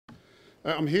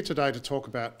I'm here today to talk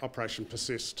about Operation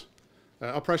Persist.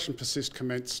 Operation Persist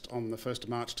commenced on the 1st of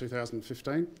March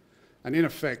 2015, and in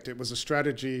effect it was a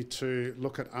strategy to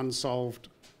look at unsolved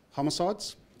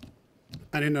homicides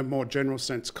and, in a more general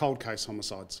sense, cold case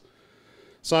homicides.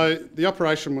 So the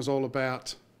operation was all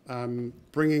about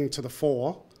bringing to the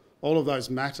fore all of those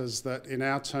matters that, in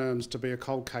our terms, to be a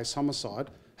cold case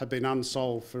homicide, had been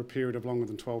unsolved for a period of longer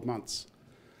than 12 months.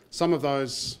 Some of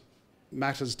those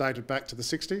matters dated back to the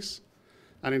 60s,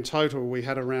 and in total we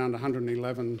had around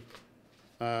 111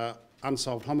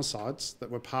 unsolved homicides that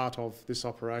were part of this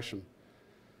operation.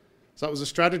 So it was a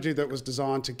strategy that was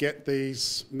designed to get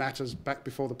these matters back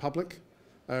before the public.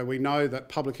 We know that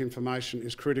public information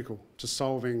is critical to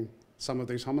solving some of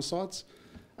these homicides,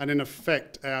 and in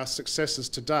effect our successes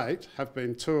to date have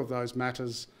been 2 of those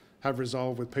matters have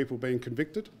resolved with people being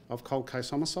convicted of cold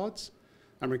case homicides,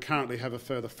 and we currently have a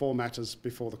further 4 matters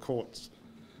before the courts.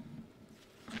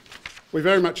 We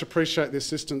very much appreciate the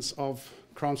assistance of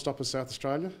Crime Stoppers South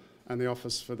Australia and the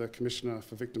Office for the Commissioner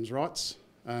for Victims' Rights,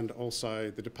 and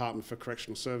also the Department for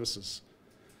Correctional Services.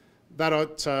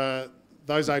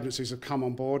 Those agencies have come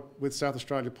on board with South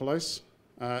Australia Police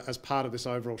as part of this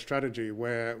overall strategy,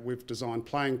 where we've designed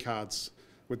playing cards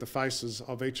with the faces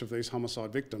of each of these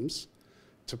homicide victims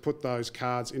to put those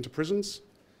cards into prisons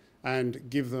and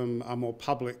give them a more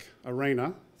public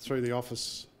arena through the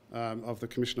Office of the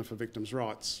Commissioner for Victims'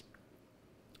 Rights.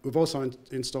 We've also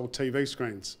installed TV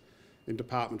screens in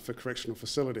Department for Correctional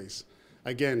Facilities,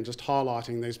 again just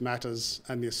highlighting these matters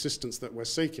and the assistance that we're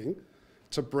seeking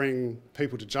to bring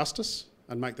people to justice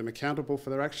and make them accountable for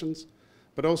their actions,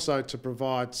 but also to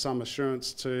provide some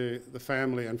assurance to the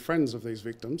family and friends of these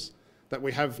victims that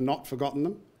we have not forgotten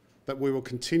them, that we will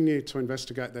continue to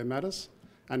investigate their matters,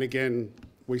 and again,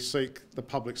 we seek the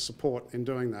public's support in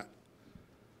doing that.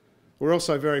 We're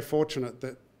also very fortunate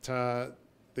that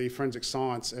the Forensic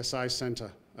Science SA Centre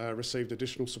received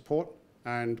additional support,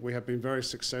 and we have been very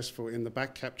successful in the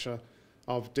back capture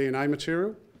of DNA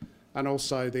material and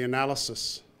also the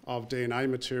analysis of DNA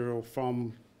material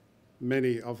from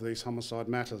many of these homicide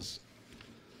matters.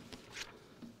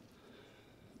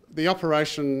 The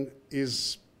operation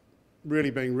is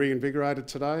really being reinvigorated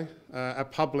today. Our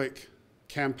public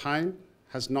campaign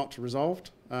has not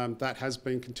resolved. That has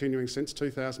been continuing since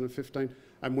 2015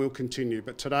 and will continue.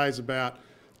 But today is about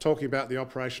talking about the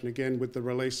operation again with the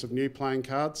release of new playing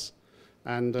cards.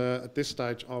 And at this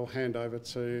stage, I'll hand over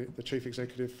to the Chief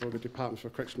Executive for the Department for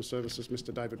Correctional Services,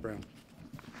 Mr. David Brown.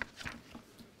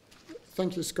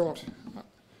 Thank you, Scott.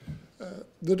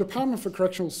 The Department for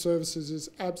Correctional Services is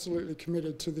absolutely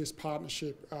committed to this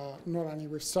partnership, not only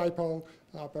with SAPOL,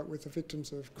 but with the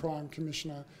Victims of Crime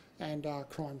Commissioner and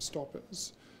Crime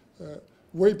Stoppers.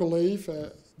 We believe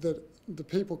that the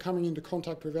people coming into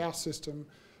contact with our system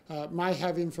may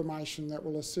have information that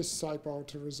will assist SAPOL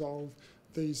to resolve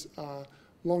these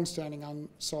long-standing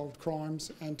unsolved crimes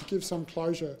and to give some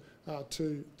closure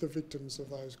to the victims of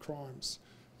those crimes.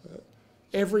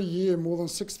 Every year, more than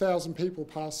 6,000 people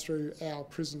pass through our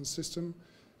prison system,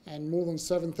 and more than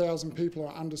 7,000 people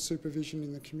are under supervision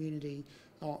in the community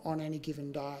on any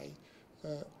given day.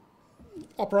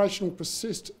 Operational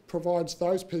Persist provides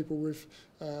those people with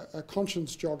a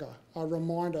conscience jogger, a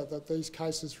reminder that these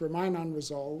cases remain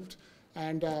unresolved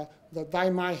and that they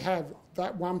may have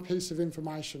that one piece of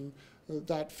information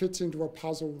that fits into a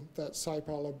puzzle that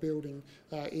SAPOL are building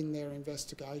in their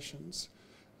investigations.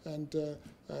 And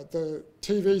the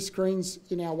TV screens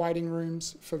in our waiting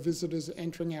rooms for visitors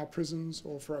entering our prisons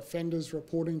or for offenders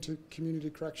reporting to community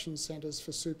corrections centres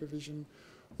for supervision,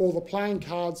 or the playing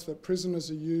cards that prisoners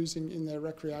are using in their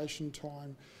recreation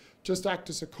time, just act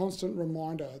as a constant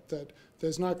reminder that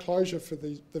there's no closure for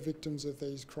the victims of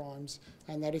these crimes,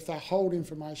 and that if they hold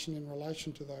information in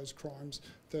relation to those crimes,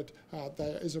 that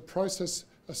there is a process,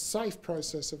 a safe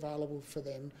process available for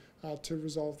them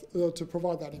to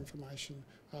provide that information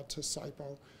to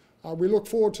SAPOL. We look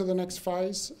forward to the next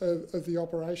phase of the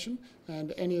operation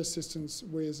and any assistance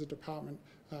we as a department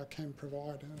can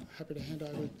provide. Happy to hand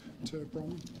over to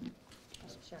Bronwyn.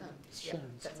 Sharon. Sharon.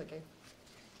 Yeah, that's okay.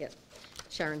 Yep.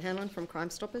 Sharon Hanlon from Crime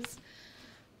Stoppers.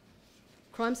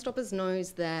 Crime Stoppers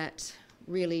knows that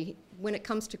really when it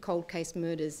comes to cold case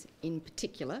murders in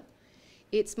particular,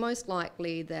 it's most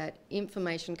likely that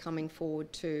information coming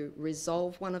forward to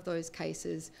resolve one of those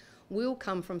cases will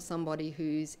come from somebody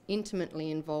who's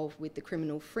intimately involved with the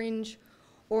criminal fringe,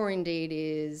 or indeed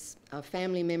is a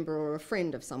family member or a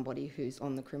friend of somebody who's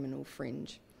on the criminal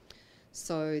fringe.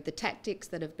 So the tactics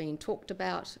that have been talked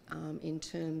about in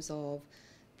terms of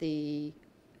the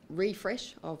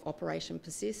refresh of Operation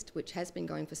Persist, which has been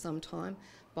going for some time,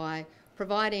 by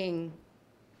providing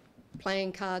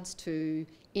playing cards to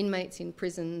inmates in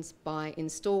prisons by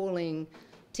installing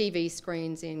TV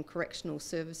screens in correctional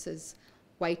services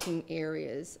waiting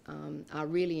areas are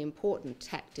really important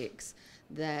tactics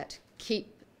that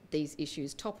keep these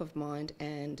issues top of mind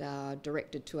and are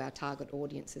directed to our target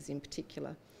audiences in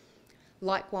particular.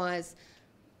 Likewise,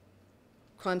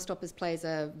 Crime Stoppers plays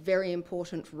a very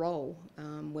important role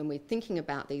when we're thinking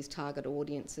about these target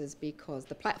audiences, because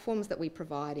the platforms that we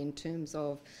provide in terms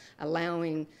of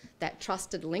allowing that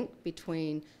trusted link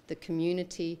between the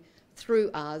community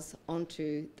through us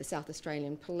onto the South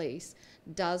Australian Police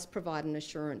does provide an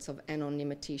assurance of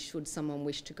anonymity should someone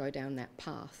wish to go down that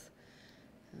path.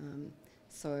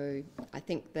 So I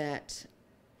think that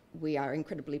we are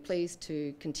incredibly pleased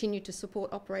to continue to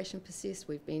support Operation Persist.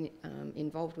 We've been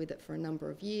involved with it for a number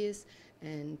of years,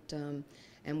 and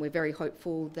we're very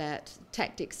hopeful that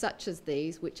tactics such as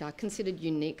these, which are considered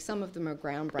unique, some of them are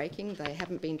groundbreaking, they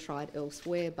haven't been tried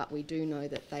elsewhere, but we do know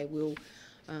that they will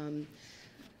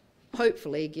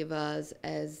hopefully give us,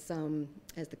 as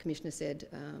the Commissioner said,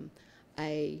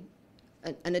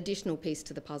 an additional piece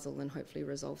to the puzzle and hopefully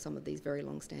resolve some of these very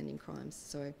long-standing crimes.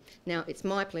 So now it's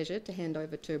my pleasure to hand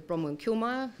over to Bronwyn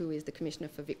Kilmire, who is the Commissioner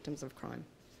for Victims of Crime.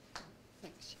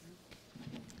 Thanks,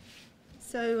 Sharon.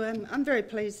 So I'm very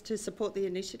pleased to support the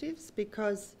initiatives,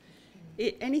 because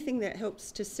anything that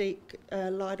helps to seek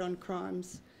light on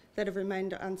crimes that have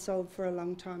remained unsolved for a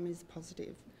long time is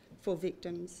positive for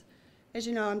victims. As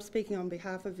you know, I'm speaking on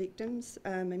behalf of victims.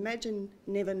 Imagine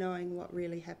never knowing what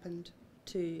really happened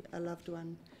to a loved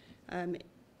one.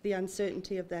 The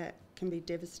uncertainty of that can be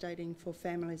devastating for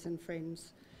families and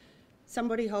friends.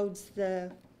 Somebody holds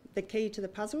the key to the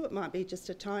puzzle. It might be just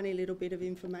a tiny little bit of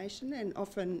information, and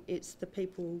often it's the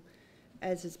people,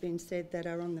 as has been said, that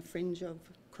are on the fringe of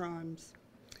crimes.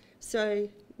 So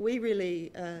we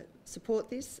really support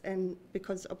this, and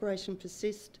because Operation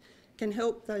Persist can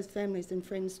help those families and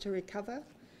friends to recover.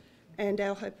 And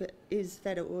our hope is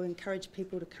that it will encourage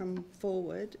people to come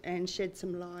forward and shed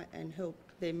some light and help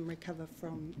them recover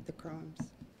from the crimes.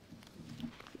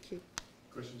 Thank you.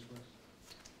 Questions for us?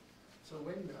 So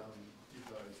when did those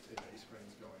TV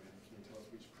screens go in? Can you tell us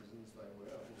which prisons they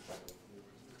were?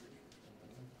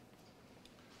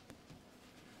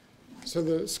 So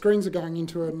the screens are going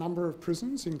into a number of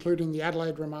prisons, including the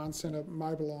Adelaide Remand Centre,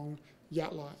 Mobilong,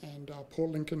 Yatala and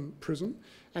Port Lincoln Prison,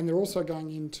 and they're also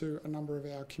going into a number of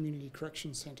our community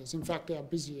correction centres. In fact, our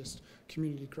busiest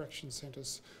community correction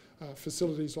centres,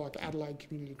 facilities like Adelaide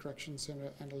Community Correction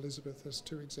Centre and Elizabeth as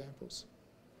two examples.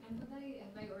 And have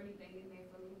they already been in there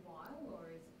for a little while, or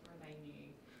are they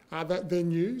new? They're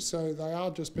new, so they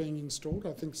are just being installed.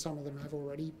 I think some of them have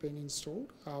already been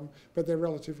installed, but they're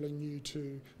relatively new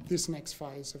to this next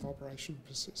phase of Operation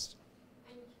Persist.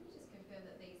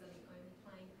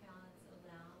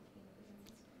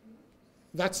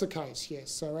 That's the case, yes.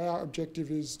 So our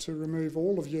objective is to remove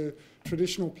all of your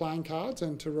traditional playing cards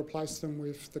and to replace them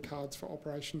with the cards for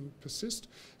Operation Persist.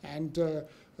 And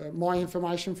my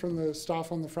information from the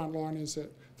staff on the front line is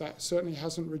that that certainly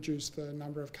hasn't reduced the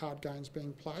number of card games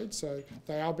being played, so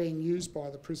they are being used by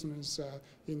the prisoners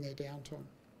in their downtime.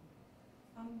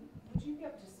 Would you be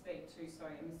able to speak to,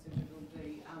 sorry, Mr. Jiggle,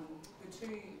 the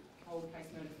two cold case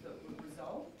murders that were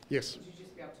resolved? Yes. Would you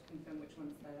just be able to confirm which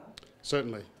ones they are?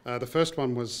 Certainly. The first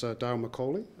one was Dale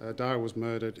McCauley. Dale was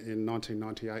murdered in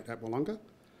 1998 at Wollonga.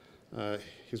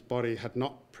 His body had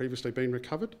not previously been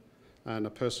recovered, and a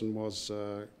person was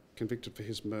convicted for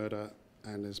his murder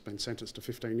and has been sentenced to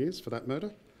 15 years for that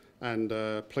murder. And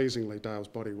pleasingly, Dale's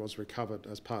body was recovered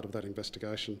as part of that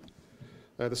investigation.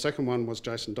 The second one was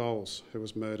Jason Doles, who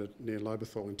was murdered near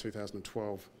Lobethal in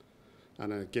 2012,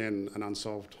 and again an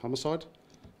unsolved homicide.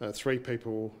 3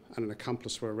 people and an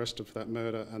accomplice were arrested for that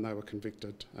murder, and they were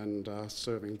convicted and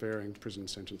serving varying prison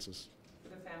sentences. For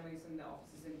the families and the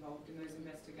officers involved in those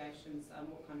investigations,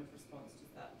 what kind of response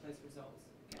does those results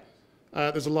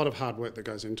get? There's a lot of hard work that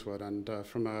goes into it, and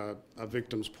from a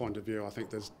victim's point of view, I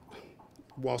think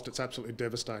whilst it's absolutely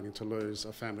devastating to lose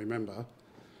a family member,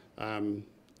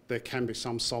 there can be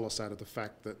some solace out of the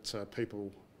fact that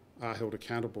people are held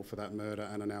accountable for that murder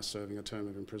and are now serving a term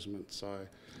of imprisonment. So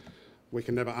we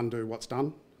can never undo what's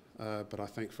done, but I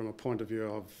think from a point of view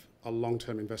of a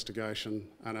long-term investigation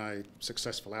and a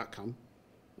successful outcome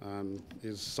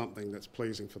is something that's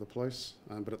pleasing for the police,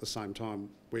 but at the same time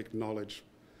we acknowledge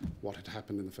what had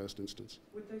happened in the first instance.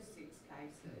 With those 6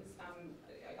 cases,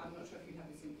 I'm not sure if you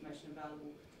have this information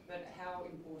available, but how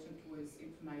important was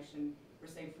information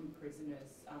received from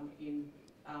prisoners in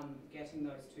getting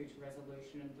those 2 to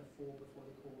resolution and the 4 before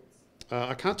the courts?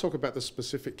 I can't talk about the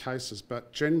specific cases,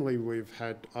 but generally we've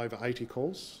had over 80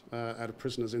 calls out of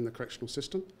prisoners in the correctional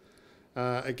system,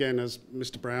 Again, as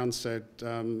Mr Brown said,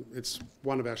 it's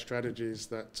one of our strategies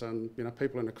that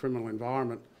people in a criminal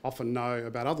environment often know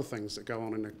about other things that go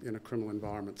on in a criminal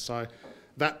environment. So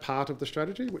that part of the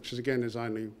strategy, which is again is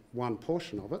only one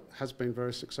portion of it, has been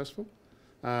very successful.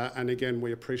 And again,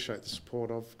 we appreciate the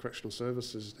support of Correctional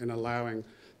Services in allowing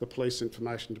the police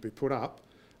information to be put up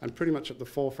and pretty much at the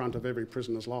forefront of every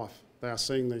prisoner's life. They are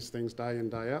seeing these things day in,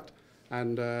 day out,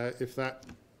 and if that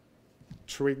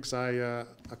triggers a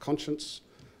conscience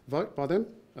vote by them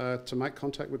to make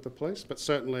contact with the police, but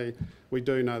certainly we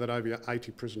do know that over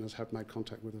 80 prisoners have made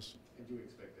contact with us. And do you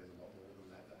expect there's a lot more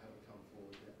than that haven't come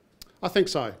forward yet? I think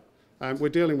so. We're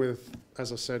dealing with,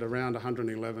 as I said, around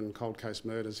 111 cold case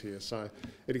murders here, so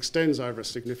it extends over a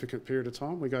significant period of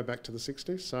time. We go back to the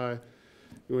 60s, so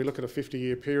we look at a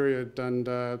 50-year period, and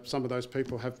some of those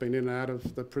people have been in and out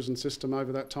of the prison system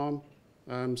over that time.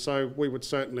 So we would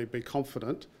certainly be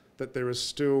confident that there is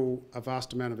still a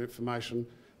vast amount of information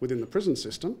within the prison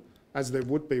system, as there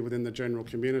would be within the general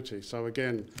community. So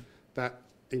again, that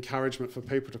encouragement for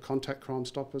people to contact Crime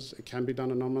Stoppers, it can be done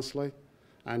anonymously,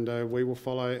 and we will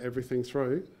follow everything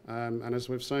through. And as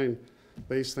we've seen,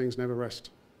 these things never rest.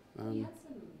 You had some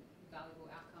valuable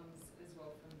outcomes as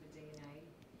well from the DNA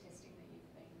testing that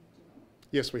you've been doing?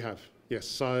 Yes, we have. Yes,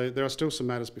 so there are still some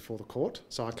matters before the court,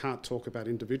 so I can't talk about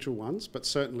individual ones, but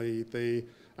certainly the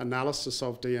analysis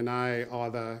of DNA,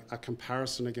 either a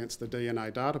comparison against the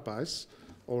DNA database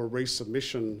or a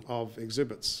resubmission of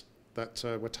exhibits that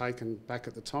were taken back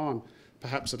at the time,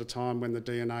 perhaps at a time when the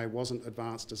DNA wasn't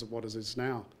advanced as what it is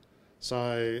now.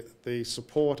 So the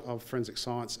support of Forensic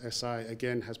Science SA,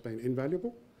 again, has been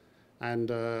invaluable, and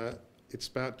it's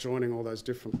about joining all those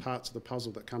different parts of the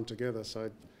puzzle that come together.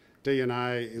 So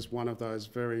DNA is one of those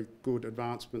very good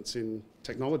advancements in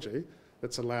technology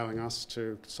that's allowing us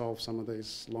to solve some of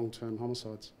these long-term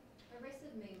homicides. Arrested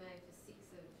Mimo for 6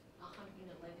 of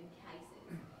 111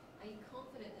 cases. Are you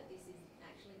confident that this is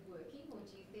actually working, or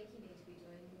do you think you need to be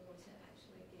doing more to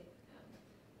actually get,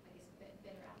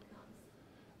 better outcomes?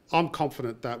 I'm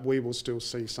confident that we will still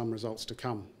see some results to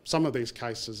come. Some of these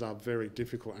cases are very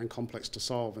difficult and complex to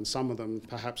solve, and some of them,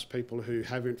 perhaps people who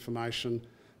have information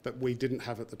that we didn't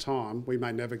have at the time, we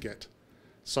may never get.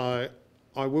 So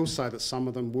I will say that some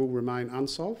of them will remain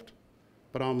unsolved,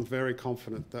 but I'm very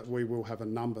confident that we will have a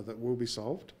number that will be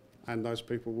solved and those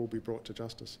people will be brought to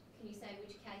justice. Can you say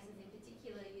which cases in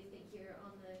particular you think you're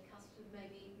on the cusp of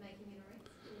maybe making an arrest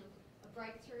or a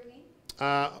breakthrough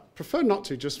in? Prefer not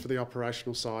to, just for the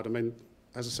operational side. I mean,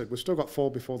 as I said, we've still got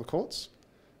 4 before the courts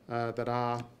that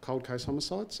are cold case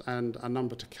homicides, and a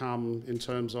number to come in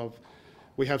terms of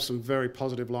we have some very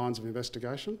positive lines of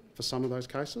investigation for some of those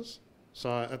cases. So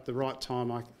at the right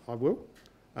time, I will.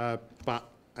 But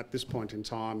at this point in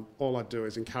time, all I do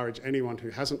is encourage anyone who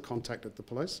hasn't contacted the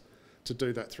police to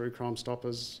do that through Crime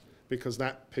Stoppers, because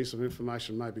that piece of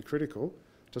information may be critical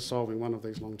to solving one of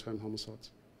these long-term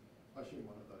homicides. I assume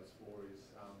one of those 4 is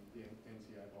the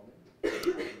NCA bombing.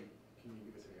 Can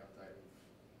you give us any update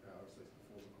of, obviously it's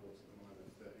before the courts at the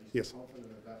moment, but are you Yes.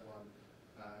 confident of that one?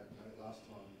 Last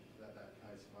time that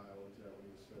case failed when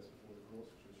he was first before the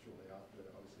courts, which was shortly after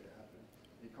obviously it happened.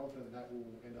 Are you confident that will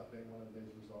end up being one of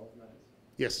these resolved matters?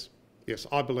 Yes. Yes,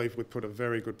 I believe we put a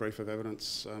very good brief of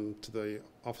evidence to the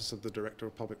Office of the Director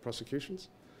of Public Prosecutions.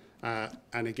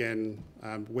 And again,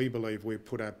 we believe we've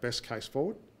put our best case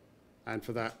forward, and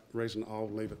for that reason I'll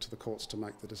leave it to the courts to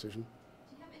make the decision.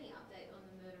 Do you have any update on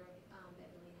the murder of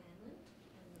Beverly Hanlon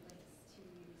and the links to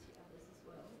others as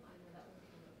well? I know that one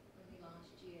came up only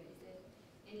last year. Is there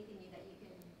anything new that you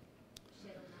can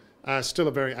shed on that? Still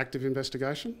a very active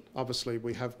investigation. Obviously,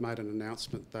 we have made an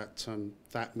announcement that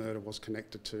that murder was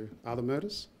connected to other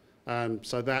murders.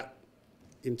 So that,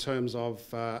 in terms of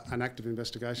an active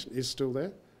investigation, is still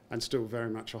there and still very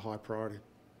much a high priority.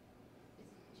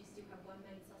 Do you still have one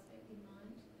main suspect in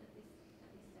mind at this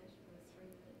stage for the 3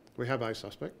 murders? We have a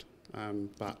suspect,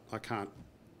 but I can't.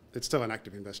 It's still an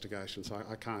active investigation, so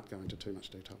I can't go into too much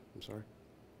detail. I'm sorry.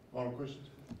 Final questions?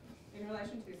 In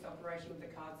relation to this operation with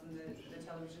the cards and the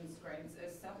television screens,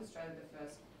 is South Australia the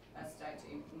first state to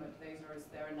implement these, or is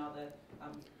there another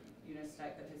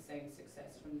state that has seen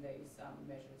success from these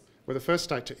measures? We're the first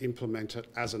state to implement it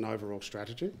as an overall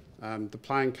strategy. The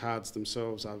playing cards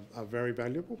themselves are very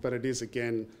valuable, but it is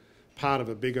again part of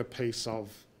a bigger piece of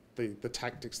the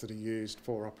tactics that are used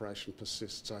for Operation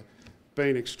Persist. So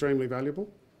been extremely valuable,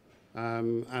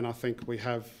 and I think we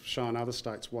have shown other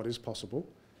states what is possible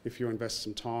if you invest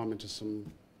some time into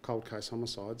some cold case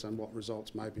homicides and what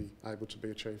results may be able to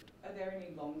be achieved. Are there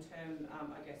any long-term,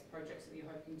 projects that you're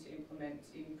hoping to implement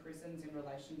in prisons in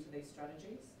relation to these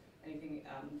strategies? Anything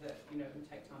that will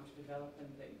take time to develop and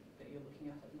that you're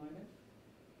looking at the moment?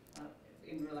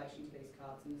 in relation to these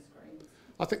cards and the screens?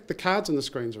 I think the cards and the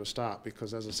screens are a start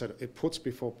because, as I said, it puts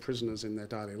before prisoners in their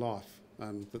daily life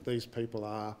that these people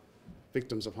are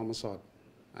victims of homicide.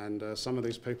 And some of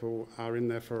these people are in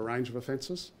there for a range of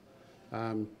offences.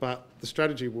 But the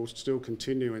strategy will still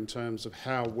continue in terms of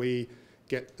how we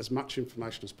get as much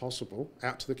information as possible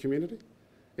out to the community.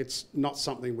 It's not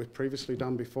something we've previously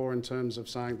done before in terms of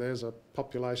saying there's a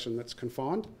population that's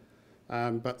confined,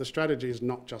 but the strategy is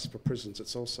not just for prisons,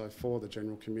 it's also for the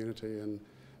general community, and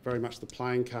very much the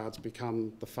playing cards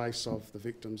become the face of the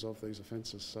victims of these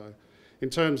offences. So in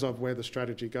terms of where the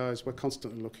strategy goes, we're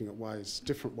constantly looking at ways,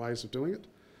 different ways of doing it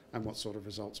and what sort of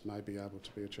results may be able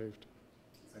to be achieved.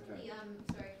 Okay. The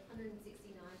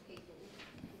 169 people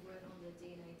who weren't on the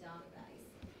DNA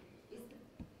database,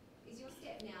 is your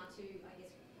step now to, I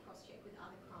guess, cross-check with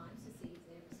other crimes to see if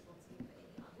they're responsible for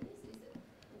any others? Is it,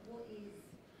 what is...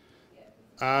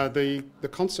 Yeah. The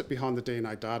concept behind the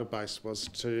DNA database was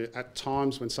to, at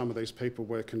times when some of these people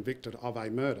were convicted of a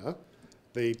murder,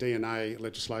 the DNA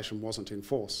legislation wasn't in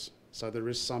force. So there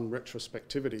is some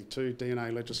retrospectivity to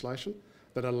DNA legislation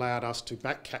that allowed us to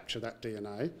back capture that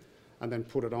DNA and then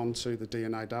put it onto the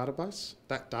DNA database.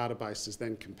 That database is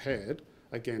then compared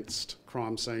against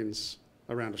crime scenes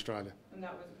around Australia. And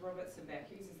that was Robert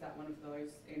Sebekis, is that one of those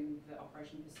in the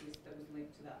Operation Persist that was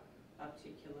linked to that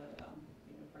particular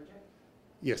project?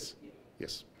 Yes, yeah.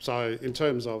 Yes. So in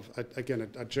terms of, again,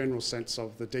 a general sense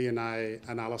of the DNA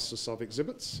analysis of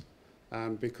exhibits,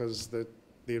 because the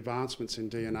advancements in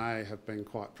DNA have been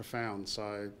quite profound.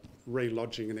 So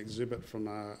relodging an exhibit from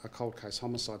a cold case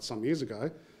homicide some years ago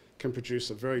can produce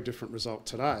a very different result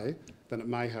today than it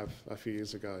may have a few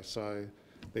years ago. So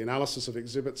the analysis of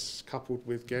exhibits coupled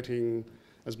with getting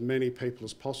as many people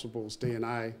as possible's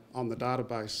DNA on the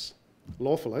database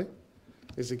lawfully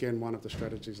is again one of the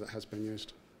strategies that has been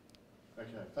used. Okay,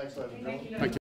 thanks, ladies and gentlemen. Thank you.